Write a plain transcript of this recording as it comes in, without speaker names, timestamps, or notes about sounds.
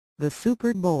The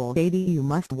Super Bowl 80 you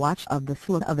must watch of the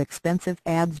slew of expensive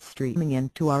ads streaming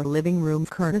into our living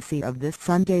rooms courtesy of this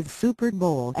Sunday's Super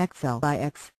Bowl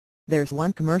XLIX. There's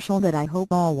one commercial that I hope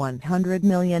all 100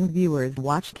 million viewers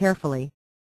watch carefully.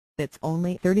 It's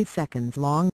only 30 seconds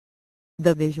long.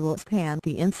 The visuals pan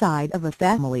the inside of a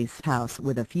family's house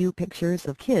with a few pictures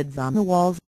of kids on the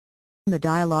walls. The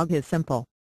dialogue is simple.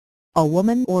 A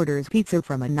woman orders pizza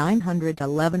from a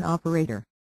 911 operator.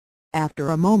 After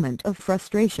a moment of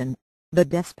frustration, the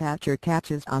dispatcher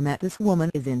catches on that this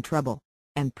woman is in trouble,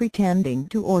 and pretending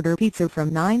to order pizza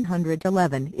from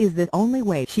 911 is the only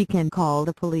way she can call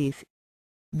the police.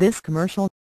 This commercial,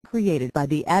 created by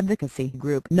the advocacy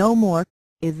group No More,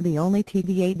 is the only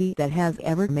TV ad that has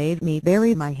ever made me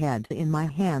bury my head in my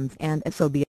hands and so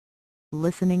be it.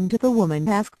 Listening to the woman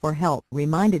ask for help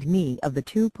reminded me of the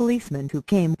two policemen who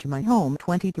came to my home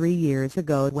 23 years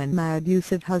ago when my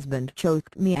abusive husband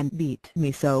choked me and beat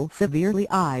me so severely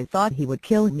I thought he would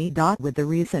kill me. With the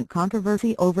recent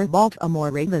controversy over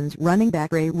Baltimore Ravens running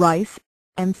back Ray Rice,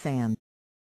 and San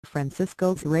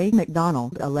Francisco's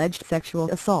McDonald alleged sexual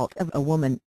assault of a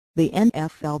woman, the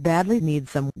NFL badly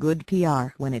needs some good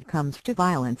PR when it comes to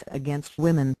violence against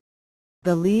women.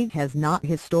 The league has not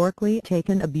historically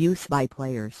taken abuse by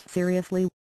players seriously.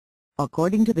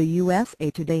 According to the USA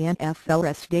Today NFL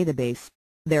arrest database,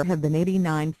 there have been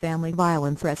 89 family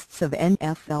violence arrests of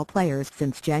NFL players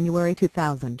since January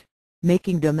 2000,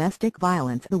 making domestic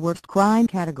violence the worst crime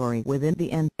category within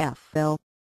the NFL.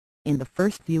 In the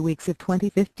first few weeks of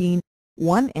 2015,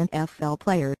 one NFL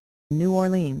player, New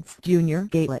Orleans Jr.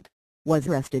 XLIX, was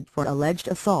arrested for alleged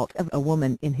assault of a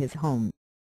woman in his home.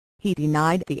 He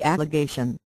denied the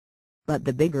allegation. But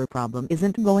the bigger problem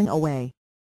isn't going away.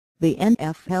 The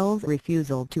NFL's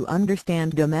refusal to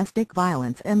understand domestic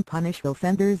violence and punish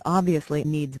offenders obviously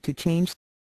needs to change.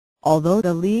 Although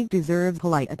the league deserves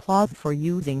polite applause for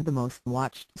using the most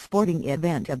watched sporting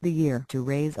event of the year to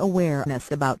raise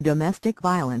awareness about domestic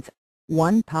violence,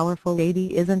 one powerful ad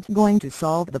isn't going to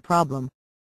solve the problem.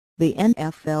 The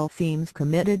NFL seems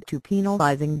committed to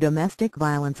penalizing domestic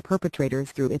violence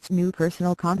perpetrators through its new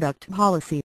personal conduct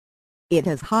policy. It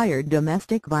has hired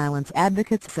domestic violence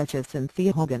advocates such as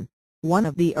Cynthia Hogan, one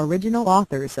of the original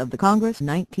authors of the Congress'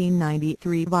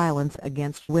 1993 Violence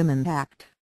Against Women Act.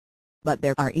 But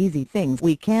there are easy things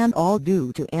we can all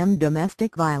do to end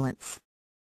domestic violence.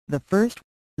 The first,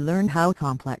 learn how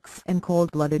complex and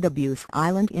cold-blooded abuse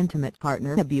island intimate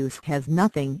partner abuse has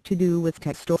nothing to do with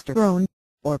testosterone,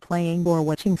 or playing or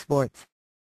watching sports.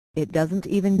 It doesn't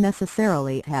even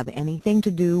necessarily have anything to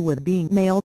do with being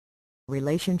male.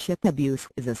 Relationship abuse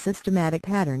is a systematic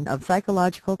pattern of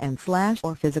psychological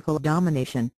and/or physical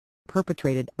domination,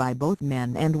 perpetrated by both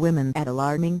men and women at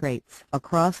alarming rates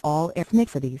across all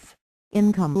ethnicities,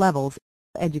 income levels,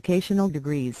 educational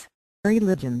degrees,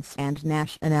 religions and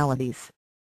nationalities.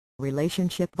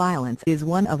 Relationship violence is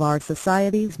one of our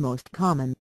society's most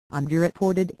common,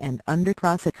 underreported and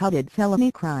underprosecuted felony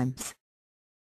crimes.